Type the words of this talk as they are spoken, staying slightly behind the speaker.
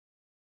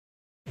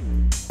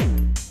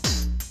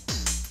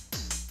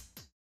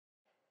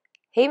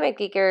Hey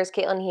Medgeekers,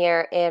 Caitlin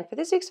here, and for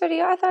this week's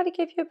video I thought I'd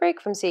give you a break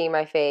from seeing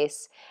my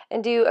face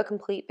and do a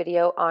complete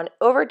video on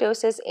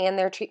overdoses and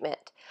their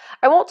treatment.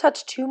 I won't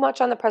touch too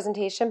much on the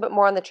presentation, but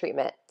more on the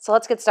treatment. So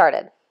let's get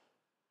started.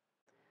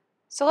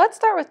 So let's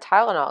start with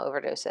Tylenol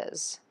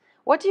overdoses.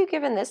 What do you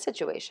give in this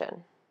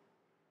situation?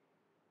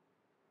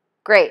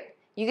 Great,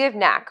 you give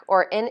NAC,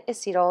 or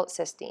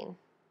N-acetylcysteine.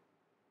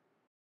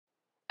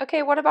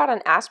 Okay, what about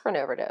an aspirin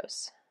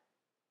overdose?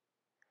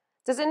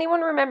 Does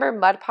anyone remember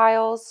mud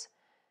piles?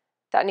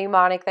 That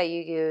mnemonic that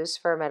you use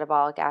for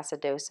metabolic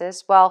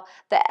acidosis? Well,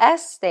 the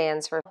S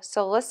stands for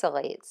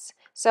salicylates.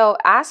 So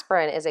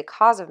aspirin is a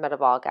cause of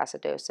metabolic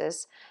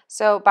acidosis.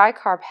 So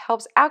bicarb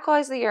helps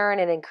alkalize the urine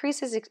and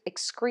increases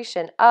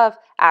excretion of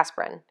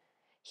aspirin.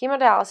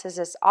 Hemodialysis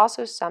is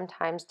also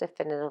sometimes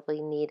definitively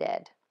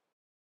needed.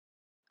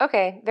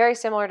 Okay, very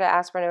similar to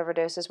aspirin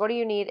overdoses. What do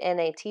you need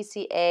in a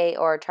TCA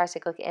or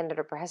tricyclic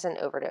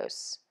antidepressant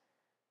overdose?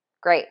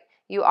 Great.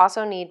 You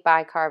also need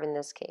bicarb in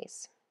this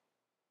case.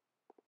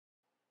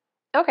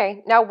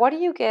 Okay, now what do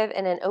you give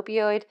in an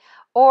opioid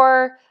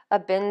or a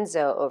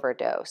benzo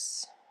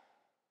overdose?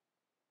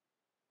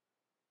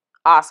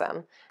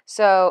 Awesome.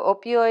 So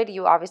opioid,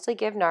 you obviously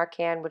give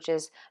Narcan, which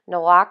is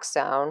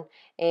naloxone,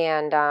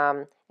 and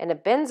in a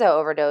benzo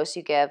overdose,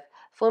 you give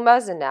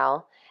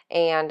flumazenil,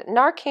 and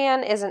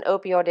Narcan is an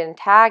opioid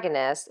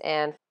antagonist,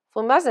 and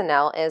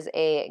flumazenil is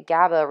a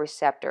GABA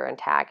receptor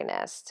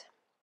antagonist.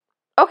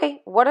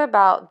 Okay, what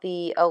about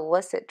the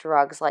illicit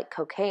drugs like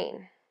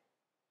cocaine?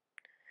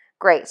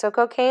 Great. So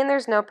cocaine,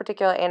 there's no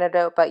particular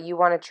antidote, but you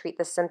want to treat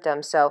the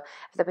symptoms. So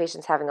if the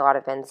patient's having a lot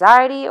of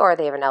anxiety or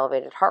they have an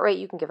elevated heart rate,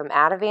 you can give them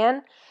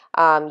Ativan.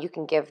 You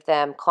can give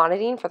them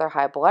clonidine for their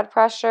high blood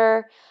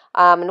pressure.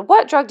 And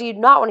what drug do you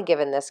not want to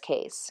give in this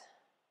case?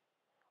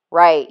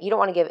 Right. You don't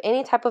want to give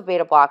any type of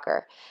beta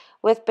blocker.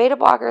 With beta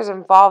blockers'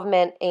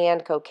 involvement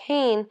and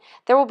cocaine,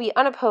 there will be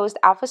unopposed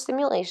alpha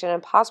stimulation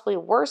and possibly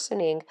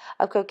worsening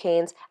of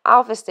cocaine's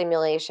alpha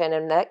stimulation,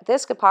 and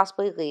this could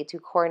possibly lead to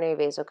coronary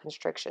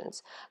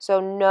vasoconstrictions. So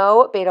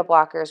no beta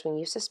blockers when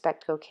you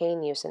suspect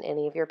cocaine use in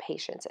any of your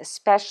patients,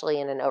 especially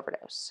in an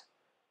overdose.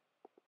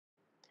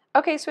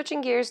 Okay,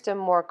 switching gears to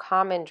more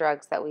common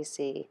drugs that we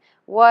see.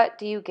 What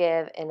do you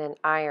give in an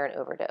iron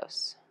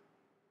overdose?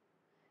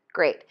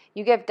 Great.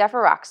 You give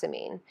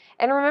deferoxamine.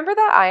 And remember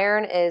that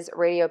iron is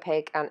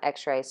radiopaque on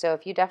x-ray. So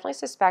if you definitely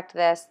suspect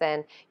this,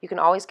 then you can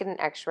always get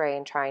an x-ray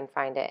and try and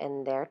find it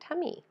in their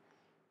tummy.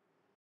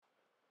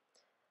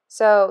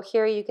 So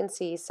here you can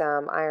see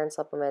some iron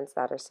supplements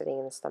that are sitting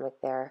in the stomach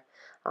there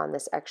on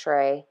this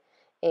x-ray.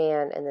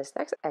 And in this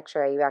next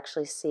x-ray, you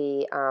actually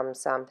see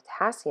some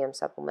potassium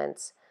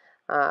supplements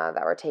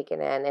that were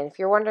taken in. And if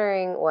you're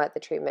wondering what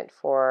the treatment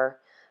for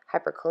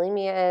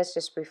hyperkalemia is,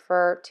 just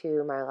refer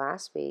to my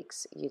last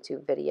week's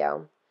YouTube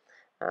video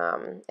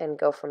and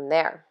go from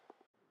there.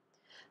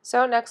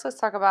 So next, let's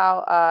talk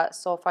about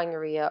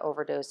sulfonylurea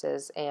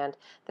overdoses, and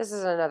this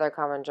is another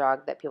common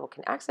drug that people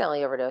can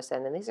accidentally overdose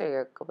in, and these are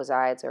your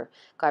glipizide or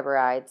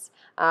glycerides.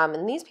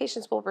 And these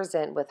patients will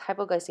present with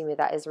hypoglycemia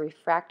that is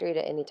refractory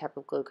to any type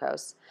of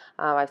glucose.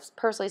 I've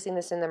personally seen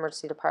this in the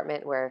emergency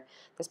department where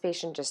this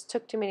patient just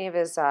took too many of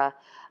his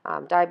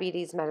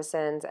diabetes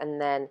medicines, and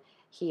then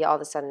he all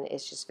of a sudden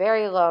is just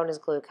very low in his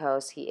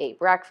glucose. He ate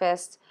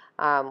breakfast.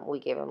 We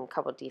gave him a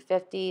couple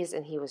D50s,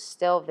 and he was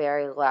still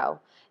very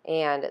low.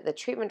 And the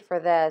treatment for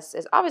this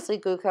is obviously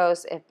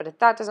glucose, but if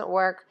that doesn't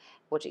work,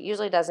 which it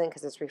usually doesn't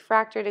because it's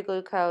refractory to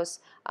glucose,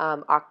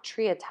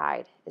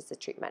 octreotide is the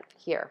treatment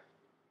here.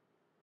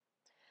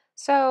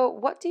 So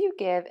what do you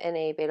give in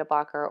a beta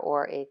blocker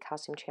or a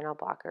calcium channel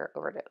blocker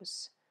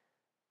overdose?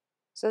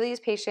 So these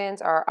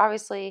patients are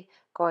obviously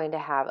going to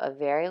have a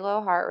very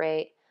low heart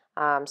rate.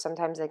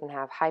 Sometimes they can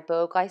have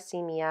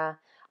hypoglycemia,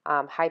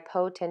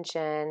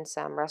 hypotension,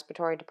 some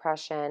respiratory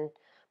depression,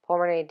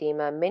 pulmonary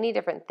edema, many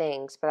different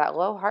things. For that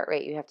low heart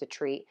rate you have to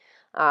treat.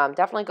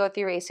 Definitely go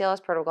through your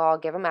ACLS protocol,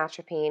 give them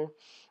atropine.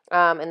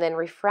 And then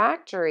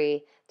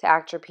refractory to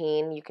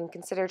atropine, you can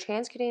consider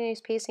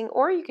transcutaneous pacing,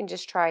 or you can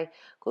just try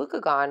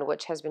glucagon,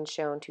 which has been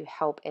shown to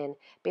help in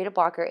beta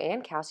blocker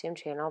and calcium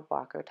channel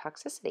blocker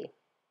toxicity.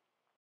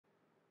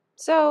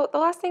 So the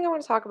last thing I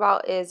want to talk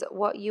about is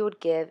what you would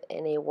give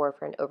in a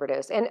warfarin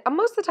overdose. And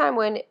most of the time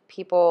when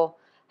people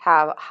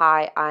have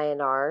high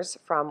INRs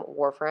from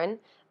warfarin,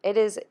 it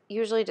is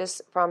usually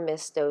just from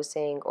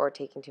misdosing or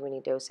taking too many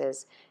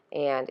doses,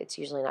 and it's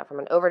usually not from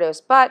an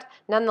overdose. But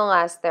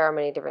nonetheless, there are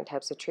many different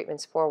types of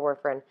treatments for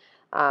warfarin.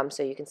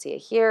 So you can see it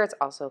here. It's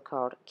also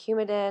called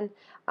Coumadin.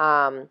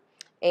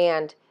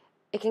 And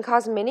it can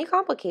cause many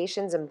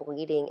complications and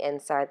bleeding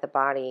inside the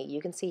body. You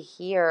can see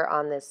here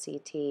on this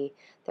CT,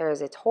 there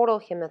is a total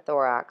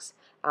hemothorax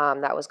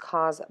that was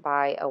caused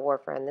by a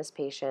warfarin. This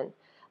patient,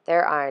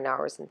 their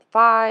INR was in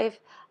 5,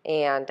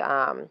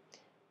 and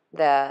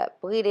the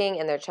bleeding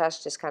in their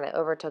chest just kind of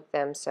overtook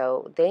them,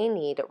 so they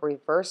need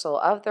reversal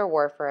of their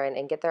warfarin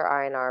and get their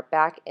INR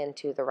back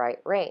into the right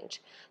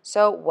range.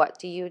 So what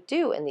do you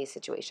do in these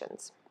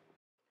situations?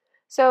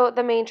 So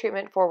the main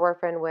treatment for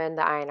warfarin when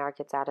the INR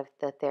gets out of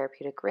the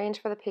therapeutic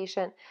range for the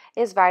patient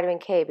is vitamin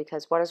K,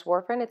 because what is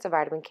warfarin? It's a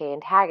vitamin K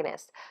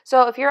antagonist.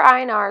 So if your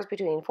INR is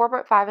between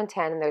 4.5 and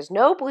 10 and there's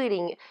no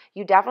bleeding,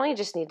 you definitely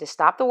just need to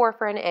stop the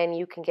warfarin, and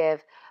you can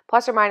give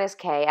plus or minus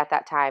K at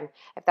that time.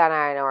 If that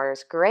INR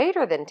is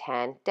greater than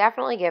 10,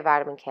 definitely give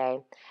vitamin K.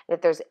 And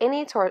if there's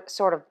any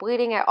sort of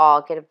bleeding at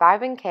all, get a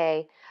vitamin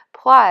K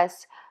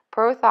plus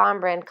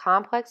prothrombin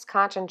complex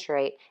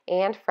concentrate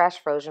and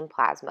fresh frozen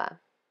plasma.